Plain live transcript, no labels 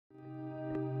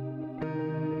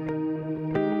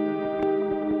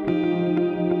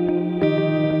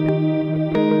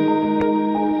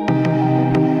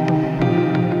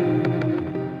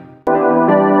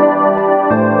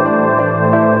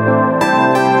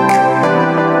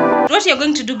what you're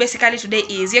going to do basically today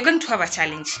is you're going to have a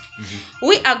challenge.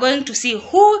 We are going to see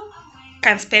who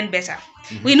can spend better.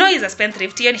 We know he's a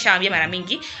spendthrift, hiyo nishaambia mara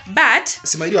mingi, but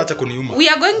Simaili acha kuniuma. We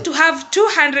are going to have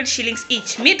 200 shillings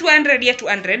each. Me 200, yeah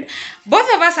 200.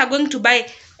 Both of us are going to buy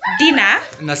dinner.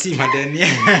 Na si madeni.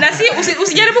 Na si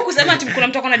usijaribu kusema ati kuna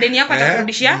mtu akona deni yako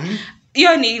atakurudishia.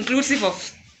 Hiyo ni inclusive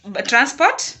of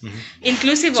transport,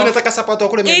 inclusive of nataka sapato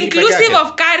kule mimi inclusive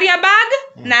of carrier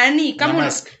bag, nani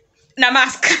kama na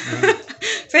mask.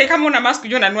 Say kama una mask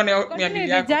unajua nanua ni bibi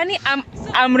yako.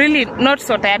 I'm really not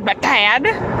so tired but tired.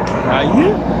 Are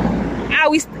you?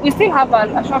 We still have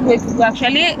a short way to go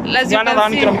actually. As you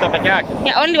can see,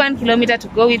 yeah, only 1 kilometer to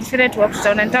go. We decided to walk to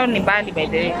town, and town ni mbali by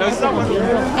the way.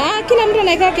 Kila mtu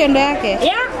anaeka kendo yake.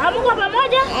 Yeah, amuko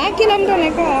pamoja. Kila mtu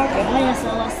anaeka yake. Haya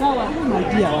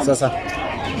sawa. Sasa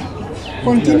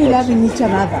Continue loving each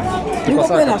another. Niko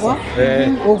kwenda kwa?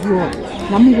 Ovyo.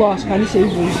 Na Mungu awashikanishe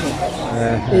hivyo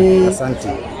hivyo. Asante.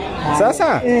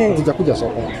 Sasa tutakuja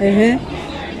soko.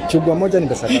 Chugwa moja ni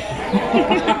pesa ngapi?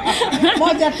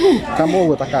 Moja tu. Kama wewe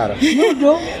utakara.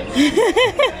 Ndio.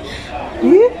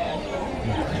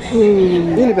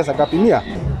 Hii ni pesa ngapi? 100?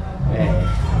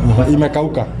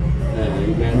 Imekauka.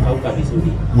 Imekauka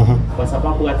vizuri. Kwa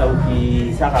sababu hata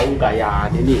ukisaka unga ya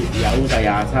nini, ya unga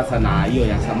ya sasa na hiyo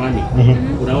ya samani,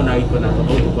 unaona iko na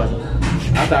tofauti kwa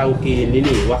hata nini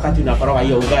wakati unakoroga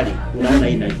hiyo ugali, unaona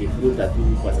inajifuta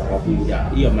tu kwa sababu ya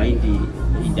hiyo mahindi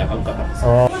ijakauka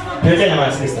kabisa. Ndio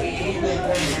nyama sister.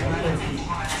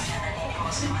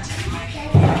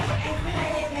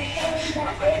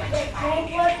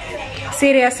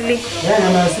 Seriously?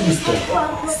 Nyama sister.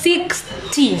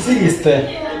 60. Sister.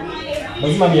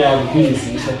 Lazima ni ya mbili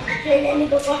sister.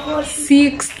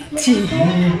 60.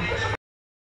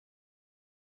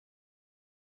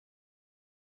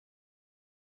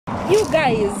 You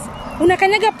guys,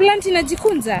 unakanyaga plant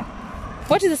inajikunza.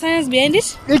 What is the science behind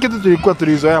it? Hii kitu tulikuwa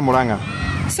tulizoea Murang'a.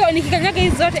 So nikikanyaga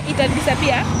hizo zote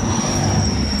itadisappear.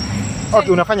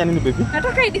 Okay, unafanya nini baby?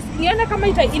 Nataka nione kama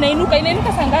inainuka.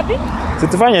 Inainuka saa ngapi?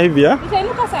 Situfanya hivi ya?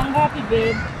 Itainuka saa ngapi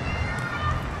babe?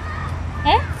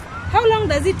 How long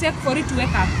does it take for it to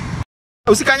wake up?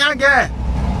 Usikanyage.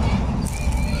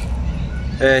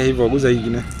 Hivyo guza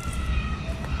hingine.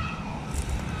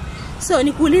 So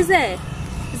nikuulize,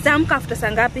 zamka after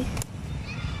saa ngapi?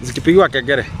 Zikipigiwa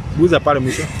kegere, guza pale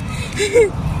mwisho.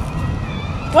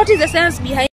 What is the sense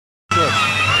behind?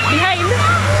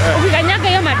 Ukikanyaga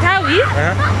hiyo matawi,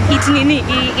 it nini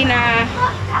ina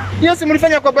hiyo si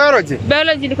mlifanya kwa biology?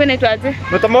 Biology ilikuwa inaitwaje?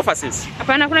 Metamorphosis.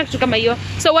 Hapana, kuna kitu kama hiyo.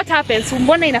 So what happens?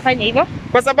 Mbona inafanya hivyo?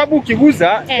 Kwa sababu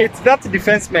ukiguza, it's that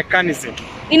defense mechanism.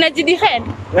 Inajidefend.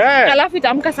 Alafu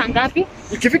itaamka saa ngapi?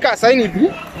 Ikifika saa hivi,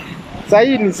 saa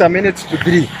hii ni saa minutes to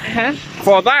 3.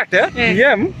 For that,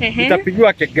 PM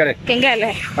itapigiwa kegere.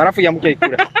 Kengele. Alafu yamke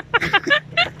ikule.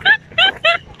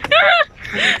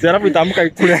 Zarafu itaamka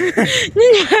ikule.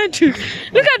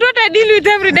 Look at what I deal with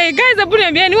every day. Guys, abu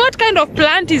niambieni, what kind of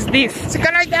plant is this?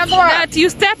 Sikana itakuwa that you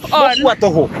step on. Kwa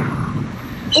toho.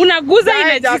 Unaguza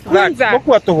inajikunza.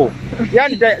 Kwa toho.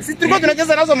 Yaani sisi tulikuwa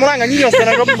tunacheza nazo Murang'a, nyinyi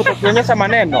wasichana ndio mtakuonyesha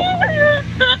maneno.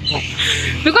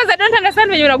 Because I don't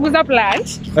understand when you unaguza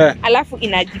plant, alafu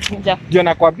inajikunja. Ndio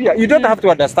nakwambia, you don't have to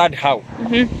understand how.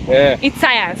 It's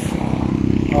science.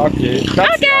 Okay.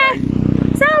 Okay.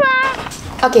 Sawa.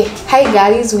 Okay, hi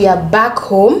guys, we are back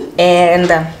home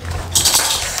and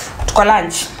tuko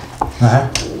lunch.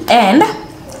 And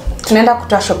tunaenda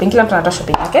kutoa shopping, kila mtu anatoa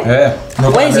shopping yake.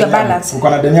 Where is your balance?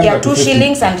 Yeah, 2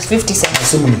 shillings and 50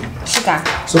 cents. Sumuni. Shika.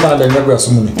 So kana deni yangu ya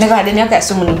sumuni. Niko deni yako ya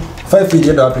sumuni. 5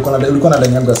 ilienda wapi? Ulikuwa na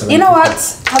deni yangu ya 7. You know what?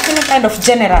 I'm feeling kind of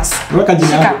generous. Weka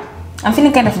jina yako. I'm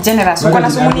feeling kind of generous. Uko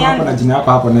na sumuni yangu. Weka jina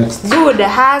yako hapo next. Good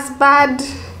husband,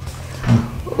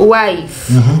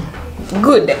 wife.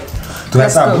 Good.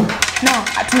 Tuhesabu? No,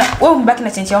 wewe umebaki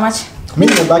na change how much?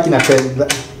 Mimi nimebaki na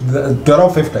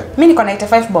 12.50. Mimi niko na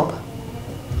 85 bob.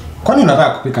 Kwani unataka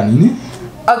kupika nini?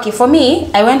 Okay, for me,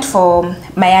 I went for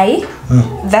mayai.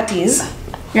 That is,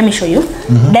 let me show you.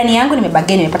 Ndani yangu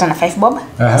nimebageni nimepata na 5 bob.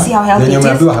 See how healthy it is.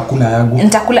 Nimeambiwa hakuna yangu.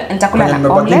 Nitakula na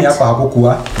omelette. Hapa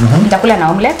hakukuwa. Nitakula na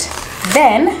omelette.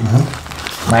 Then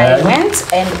I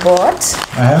went and bought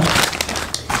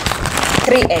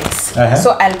 3 eggs.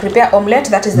 So I'll prepare omelette,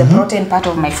 that is the protein part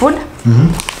of my food.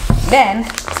 Then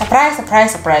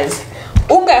surprise.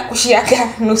 Unga ya kushiaka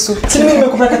nusu. Si mimi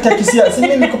nimekupa kati ya Kisia. Si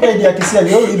mimi nimekupa idea ya Kisia.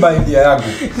 Leo iba idea yangu.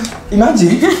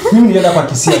 Imagine mimi nilienda kwa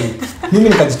Kisia. Mimi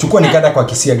nikajichukua nikaenda kwa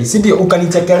Kisia. Si ndio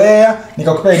ukanichekelea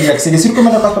nikakupa idea ya Kisia. Si ulikuwa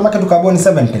unataka kwa market ukaboni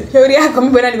 70. Shauri yako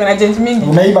mimi bwana niko na change mingi.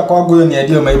 Umeiba kwangu hiyo ni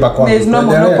idea umeiba kwangu. There is no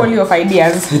monopoly of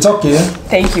ideas. It's okay.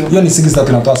 Thank you. Hiyo ni 6 that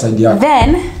tunatoa side yako.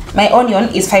 Then my onion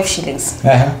is 5 shillings.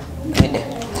 Good.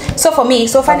 So for me,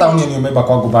 so far hata onion umeiba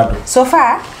kwangu bado. So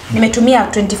far nimetumia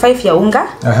 25 ya unga,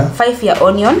 5 ya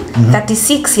onion,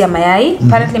 36 ya mayai.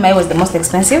 Apparently mayai was the most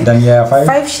expensive. Dania ya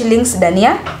 5 shillings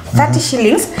dania, 30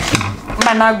 shillings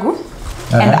managu.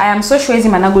 And I am so sure hizi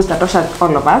managu zitatosha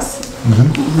all of us.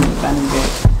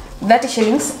 30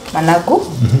 shillings managu.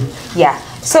 Yeah.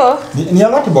 So ni a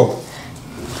lucky bob.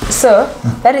 So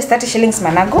that is 30 shillings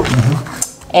managu.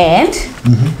 And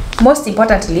most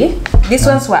importantly, these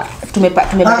ones were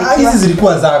tumebarikiwa. Hizi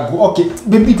zilikuwa zangu. Okay,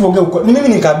 bibi tuongee huko. Ni mimi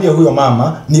nikaambia huyo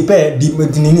mama nipe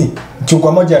nini?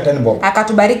 Chungwa moja ya 10 bob.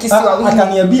 Akatubariki si wawili.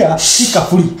 Akaniambia shika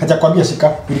free. Hajakwambia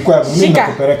shika. Ilikuwa mimi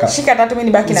nakupeleka. Shika tatu mimi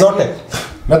nibaki na zote.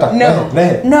 Leta.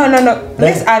 No.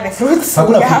 These are the fruits.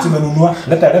 Hakuna fruits umenunua.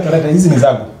 Leta. Hizi ni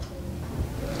zangu.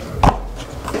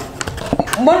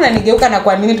 Mbona nigeuka na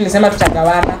kwa nini tulisema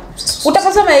tutagawana?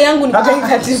 Utapaswa mayai yangu ni kwa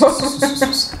katibo.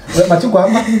 Machungwa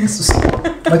hapa.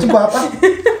 Machungwa hapa.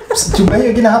 Chungwa hiyo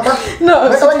ingine hapa. No.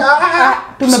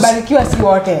 Tumebarikiwa si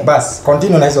wote. Bas,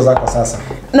 continue na hizo zako sasa.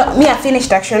 No, me are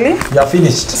finished actually. You are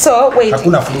finished. So wait.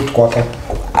 Hakuna fruit kwako.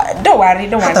 Don't worry.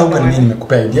 Hata huko ni nini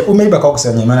nimekupea idea. Umeiba kwa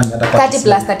kusanya maana ni hata kwa 30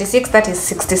 plus 36, that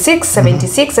is 66,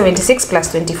 76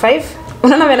 plus 25.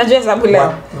 Unaona mimi najua hesabu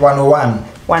leo.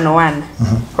 101.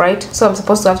 Right? So I'm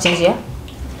supposed to have change here.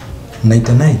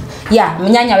 99. Yeah,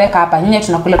 nyanya weka hapa. Nyanya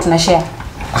tunakula tunashare.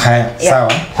 Haya,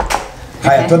 sawa.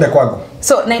 Haya, twende kwangu.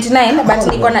 So 99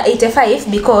 but niko na 85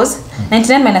 because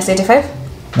 99 minus 85.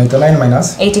 99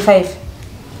 minus 85.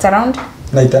 It's around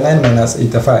 99 minus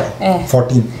 85.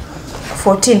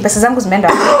 14. Pesa zangu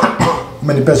zimeenda.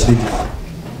 Umenipea shilingi.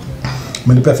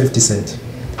 Umenipea 50 cent.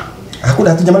 Hakuna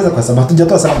hatujamaliza kwa sababu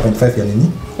hatujatoa 7.5 ya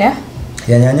nini? Yeah.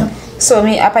 Ya nyanya. So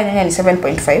mi hapa nyanya ni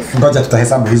 7.5. Ngoja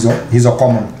tutahesabu hizo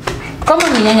common.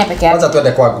 Common ni nyanya peke yake. Kwanza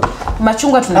tuende kwangu.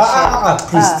 Machungwa tunashare.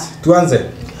 Please. Tuanze.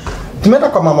 Tumeenda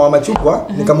kwa mama wa machungwa,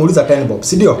 nikamuuliza 10 bob,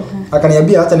 si ndio?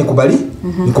 Akaniambia acha nikubali.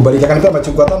 Nikubali. Akanipea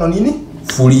machungwa 5 nini?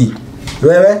 Free.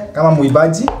 Wewe kama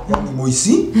muibaji, yani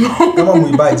muisi, kama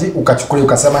muibaji ukachukulia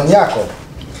ukasema ni yako.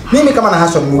 Mimi kama na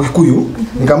haswa ni Mkikuyu,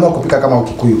 nikaamua kupika kama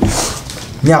Ukikuyu.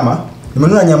 Nyama,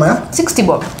 nimenunua nyama ya 60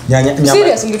 bob. Nyama.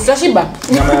 Seriously tutashiba.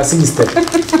 Nyama ya 60.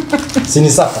 Sini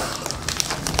safa.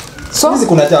 So hizi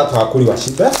kuna watu hakuli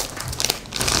washibe.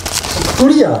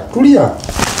 Tulia.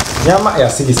 Nyama ya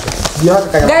 60.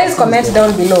 Guys comment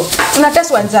down below.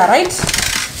 Tunateswa njaa, right?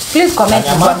 Please comment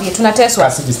mwambie tunateswa.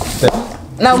 60.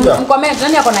 Na mcomment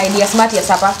nani ako na idea smart ya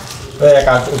sapa?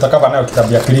 Utakava nayo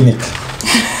kitabu ya clinic.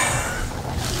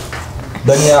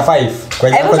 Dania ya 5. Kwa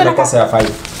hiyo kuna pesa ya 5.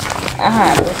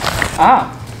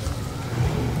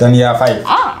 Dania ya 5.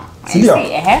 Ndio.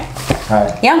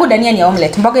 Haya. Yangu dania ni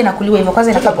omelette. Mboga inakuliwa hivyo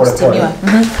kwanza inafaa kustimiwa.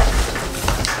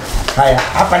 Haya,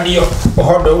 hapa ndio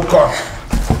uhodo huko.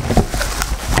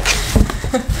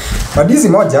 Madizi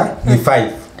moja ni 5.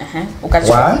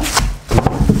 Ukachukua.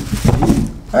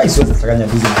 1 siwezi kuchanganya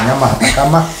ndizi na nyama hata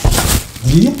kama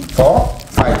 3 4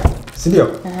 5. Si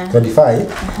ndio? 25.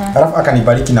 Alafu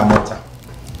akanibariki na moja.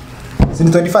 Si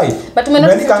ni 25? But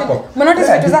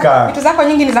vitu zako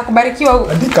nyingi ni za kubarikiwa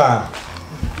huko.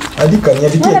 Andika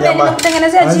niandikie nyama.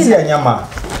 Anzia nyama.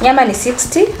 Nyama ni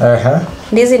 60.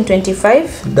 Ndizi ni 25.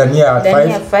 Dania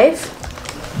 5.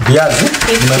 Viazi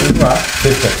nimenunua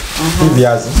 50. Hii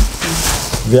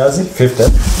viazi 50.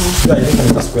 Ndio ile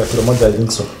ni kasuku ya kilo moja I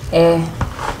think so.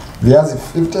 Viazi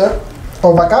 50.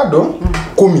 Avocado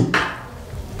 10.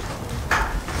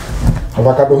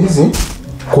 Avocado hizi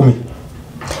 10.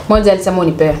 Moja alisema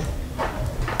unipea.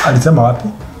 Alisema wapi?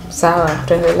 Sawa,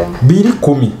 tuendelee. 2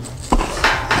 10.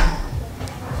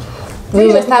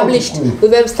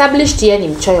 We've established here ni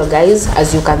mchoyo guys,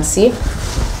 as you can see.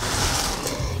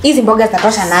 Hizi mboga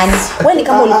zitatosha nani? Wewe ni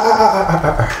kama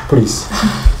please.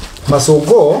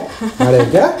 Masogo,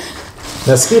 malega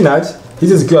na spinach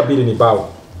hizi zikiwa 2 ni bao.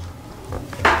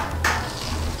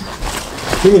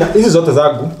 Hizi zote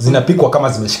zangu zinapikwa kama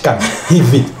zimeshikana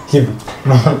hivi.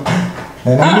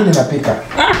 Na mimi ninapika.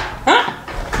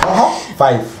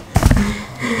 5.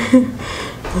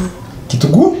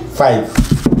 Kitunguu 5.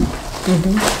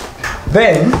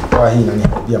 Then kwa hii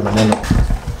naniambia maneno.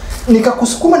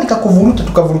 Nikakusukuma nikakuvuruta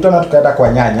tukavurutana tukaenda kwa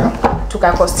nyanya.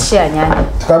 Tukakostishia nyanya.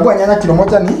 Tukaambiwa nyanya kilo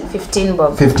moja ni 15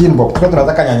 bob. 15 bob. Kwa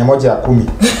tunataka nyanya moja ya 10.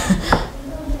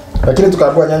 Lakini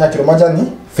tukaambiwa nyanya kilo moja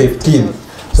ni 15.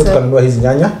 So tukanunua hizi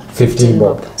nyanya 15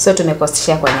 bob. So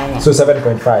tumekostishia kwa nyanya. So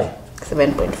 7.5.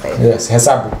 7.5. Yes,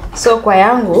 hesabu. So kwa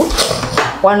yangu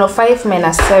 105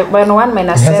 minus 101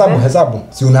 minus 7. Hesabu.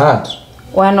 Si una add.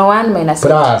 101 minus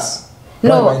plus.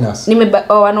 No,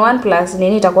 101 plus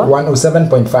nini itakuwa?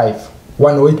 107.5.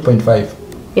 108.5.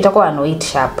 Itakuwa 108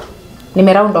 sharp.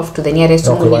 nime round off to the nearest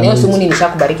Okay, sumuni. Nayo 180. sumuni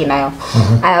nishakubariki nayo.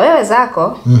 Aya wewe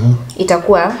zako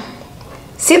itakuwa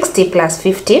 60 plus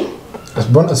 50.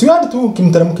 Bona si hadi tu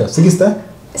kimteremka 60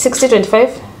 25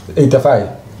 85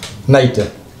 90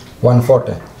 140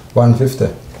 150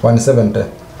 170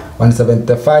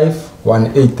 175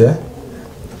 180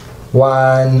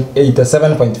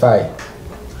 187.5.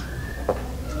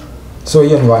 So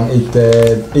hiyo ni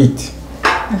 188.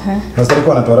 Nastahili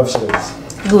kuwa na 12 shillings.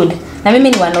 good. Na mimi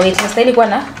ni 108. Nastahili kuwa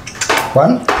na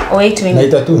 108 mimi.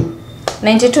 92.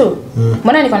 92.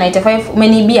 Mbona niko na 85?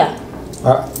 Umeniibia?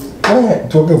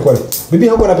 Tuongee kweli. Bibi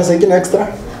hauko na pesa nyingine extra?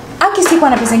 Aki sikuwa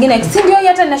na pesa nyingine. Si ndio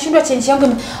hata ninashindwa change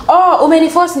yangu. Oh,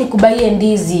 umeniforce nikubaie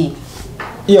ndizi.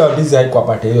 Hiyo ndizi haiko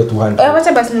pate hiyo 200.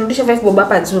 Wacha basi nirudishe 5 bob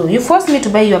hapa juu. You forced me to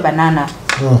buy your banana.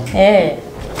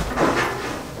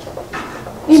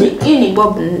 Hii ni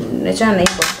bob, nachana na hii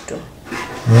bob tu.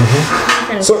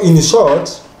 So in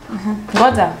short,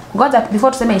 Ngoja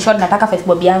before tuseme in short nataka 5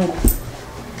 bob yangu.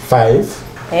 5.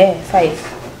 5.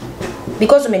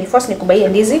 Because umeniforce nikubaie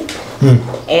ndizi.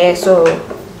 So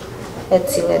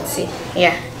let's see.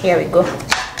 Yeah, here we go.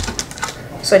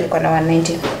 So niko na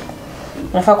 190.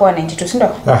 Unafaa kuwa 92, si ndio?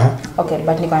 Okay,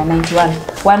 but niko na 91.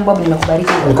 1 bob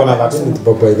nimekubariki. Niko na 13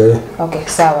 bob by the way. Okay,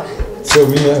 sawa. So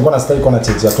mimi niko na style kona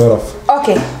change ya 12.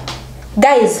 Okay.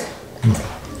 Guys,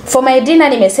 for my dinner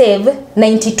nimesave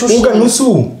 92 shillings.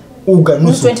 Uga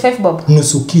nusu 25 bob.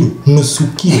 Nusu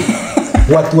kilo.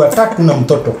 Watu watatu na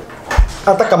mtoto.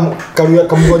 Hata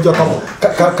kamgonjwa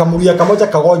kamulia kamoja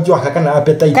kagonjwa hakana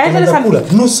appetite. Kula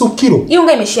nusu kilo. Hii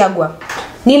unga imeshiagwa.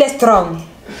 Ni ile strong.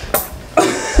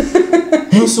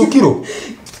 Nusu kilo.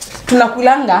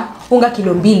 Tunakulanga unga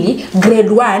kilo 2 grade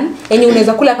 1 yenye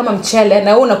unaweza kula kama mchele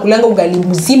na wewe unakulanga ugali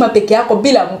mzima peke yako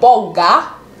bila mboga.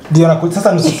 Ndio na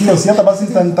sasa nusu kilo si hata basi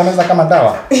nitameza kama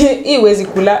dawa. Hii huwezi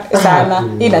kula sana.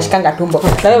 Hii inashikanga tumbo.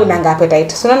 Na wewe unaanga appetite.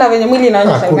 So unaona venye mwili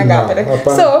inaonyesha unaanga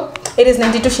appetite. So it is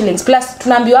 92 shillings plus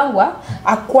tunaambiwa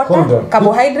a quarter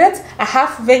carbohydrates, a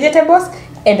half vegetables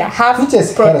and a half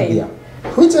protein.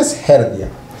 Which is healthier?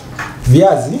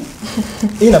 Viazi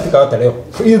hii napika yote leo.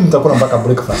 Hii mtakula mpaka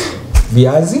breakfast.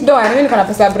 Viazi. Ndio, mimi niko na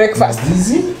pesa breakfast.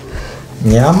 Ndizi,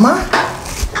 nyama,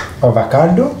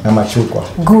 avocado na machungwa.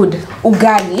 Good.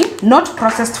 Ugali, not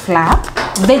processed flour,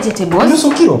 vegetables.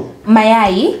 Nusu kilo.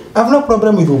 Mayai. I have no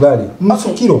problem with ugali. Nusu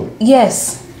kilo.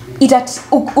 Yes.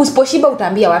 Usiposhiba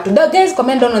utaambia watu. Guys,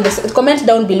 comment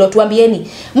down below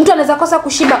tuambieni. Mtu anaweza kosa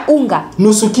kushiba unga.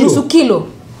 Nusu kilo.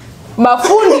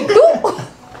 Mafundi tu.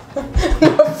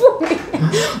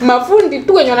 Mafundi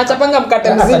tu wenye wanachapanga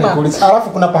mkate mzima. Alafu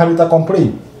kuna pahali uta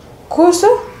complain. Kuhusu?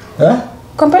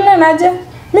 Complain naje?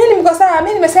 Mimi niko sawa,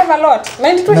 mimi nimesave a lot.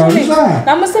 92 shillings.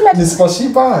 Na msema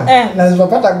nisiposhiba na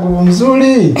nisipopata nguvu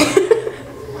nzuri.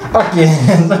 Okay.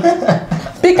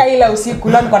 Pika ile usiku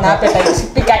leo niko na appetite.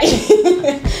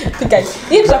 Pika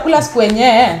hii tutakula siku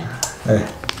yenyewe.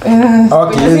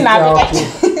 Okay.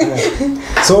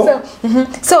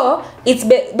 So it's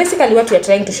basically what we are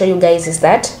trying to show you guys is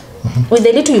that with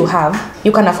the little you have,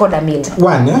 you can afford a meal.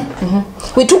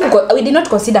 We did not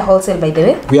consider wholesale, by the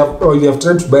way. We have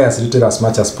tried to buy as little as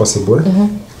much as possible.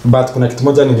 But kuna kitu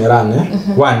moja nimerane.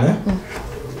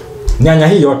 Nyanya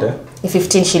hii yote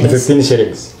 15 shillings. 15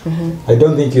 shillings. I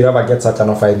don't think you ever get such an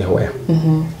offer anywhere.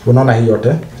 Unaona hii yote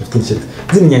 15 shillings.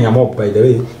 Hizi ni nyanya mob by the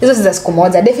way. Hizo si za siku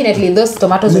moja. Definitely those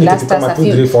tomatoes will last us a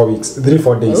few 3-4 weeks.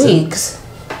 3-4 days. Weeks.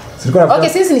 Okay,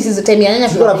 sisi ni season time ya nyanya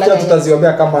tunakula.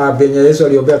 Tutaziombea kama venye Yesu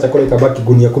aliombea chakula ikabaki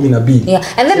gunia 12. Yeah.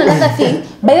 And then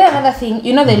another thing,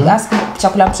 you know they ask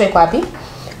chakula mtoto iko wapi?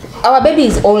 Our baby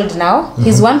is old now.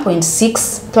 He's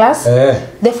 1.6 plus.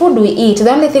 The food we eat,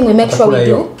 the only thing we make sure we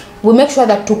do, we make sure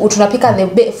that tunapika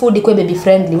the food ikuwe baby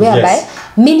friendly, whereby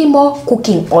minimal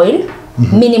cooking oil,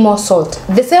 minimal salt.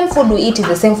 The same food we eat is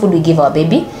the same food we give our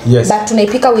baby, but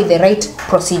tunaipika with the right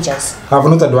procedures. I've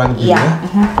noted one thing.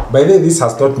 By the way, this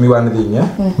has taught me one thing.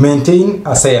 Maintain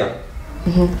a sale.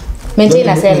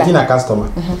 Maintain a customer.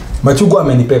 Machungwa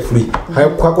amenipe free.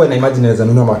 Kwako ina imagine naweza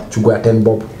nunua machungwa ya 10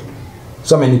 bob.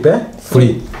 So amenipe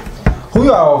free.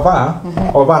 Huyo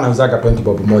Ova anauzaga 20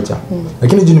 bob moja.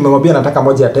 Lakini juu nimemwambia nataka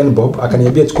moja ya 10 bob,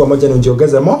 akaniambia chukua moja na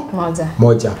ujiongeze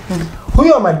moja.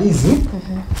 Huyo Madizi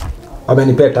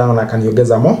amenipea 5 na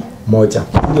akaniongeza moja.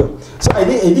 Ndio. So I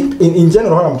think in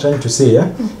general what I'm trying to say,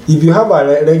 if you have a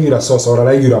regular source or a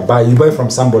regular buy, you buy from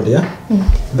somebody,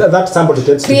 that somebody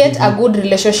tends to create a good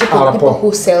relationship with people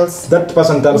who sells. That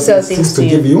person tends to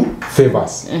give you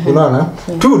favors. Unaona?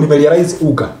 Two, nimerealize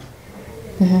uga.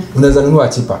 Unaweza nunua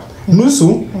cheaper.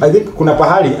 Nusu, I think kuna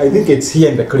pahali, I think it's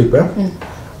here in the clip,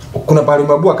 kuna pahali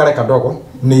mabua kale kadogo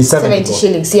ni 70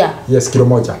 shillings, yeah. Yes, kilo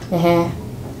moja.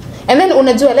 And then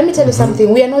unajua, let me tell you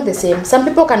something, we are not the same. Some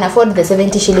people can afford the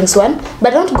 70 shillings one,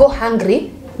 but don't go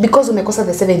hungry because umekosa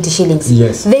the 70 shillings.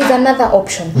 Yes. There is another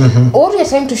option. What we are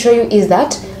trying to show you is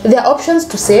that there are options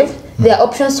to save, there are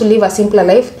options to live a simpler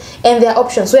life, and there are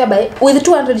options whereby with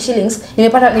 200 shillings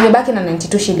nimebaki na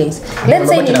 92 shillings. Let's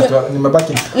say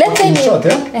nimebaki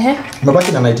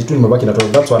na 92, nimebaki na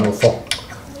 12. That's 104.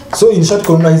 So in short,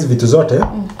 kuna hizi vitu zote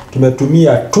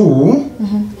tumetumia 2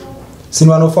 si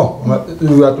 104.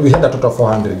 We had a total of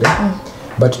 400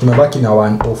 but tumebaki na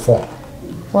 104.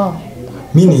 Wow.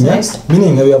 Meaning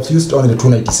we have used only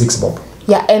 296 bob.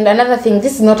 Yeah, and another thing,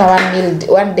 this is not a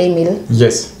one day meal.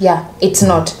 Yes. Yeah, it's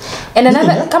not. And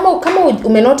another, kama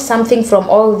we note something from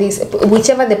all these,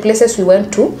 whichever the places we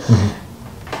went to,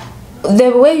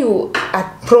 the way you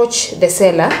approach the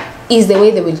seller is the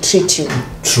way they will treat you.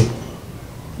 True.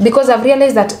 Because I've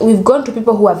realized that we've gone to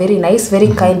people who are very nice,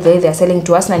 very kind, the way they're selling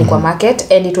to us na kwa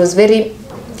market, and it was very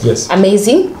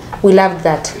amazing. We loved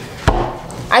that.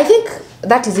 I think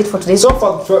that is it for today. So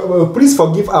please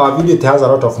forgive our video, it has a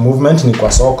lot of movement. Ni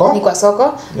kwa soko.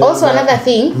 Yeah, also another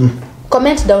thing,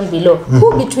 comment down below.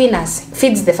 Who between us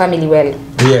feeds the family well?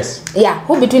 Yes. Yeah,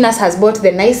 who between us has bought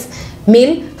the nice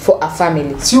meal for a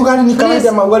family? Si ugali ni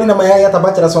kawaida, ugali na mayai, hata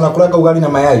bachelors wanakula ugali na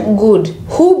mayai. Good.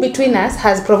 Who between us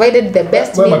has provided the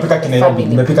best meal for the family?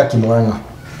 Nimepika kimwanga.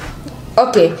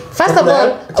 Okay, first of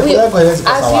all, as you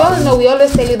all know, we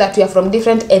always tell you that we are from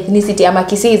different ethnicity. Ama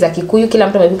Kisii za Kikuyu, kila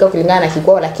mtu amepika kulingana na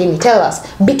Kikwao, lakini tell us,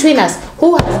 between us,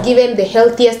 who has given the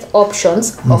healthiest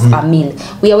options of a meal?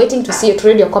 We are waiting to see it.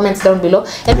 Read your comments down below.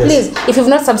 And please, if you've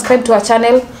not subscribed to our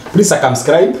channel, please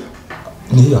subscribe.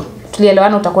 Ndio.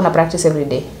 Tulielewana utakuwa na practice every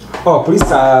day. Oh, please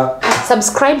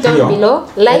subscribe down below,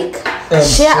 like,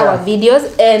 share our videos,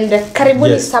 and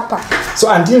karibuni supper. So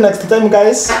until next time,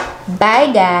 guys.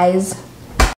 Bye, guys.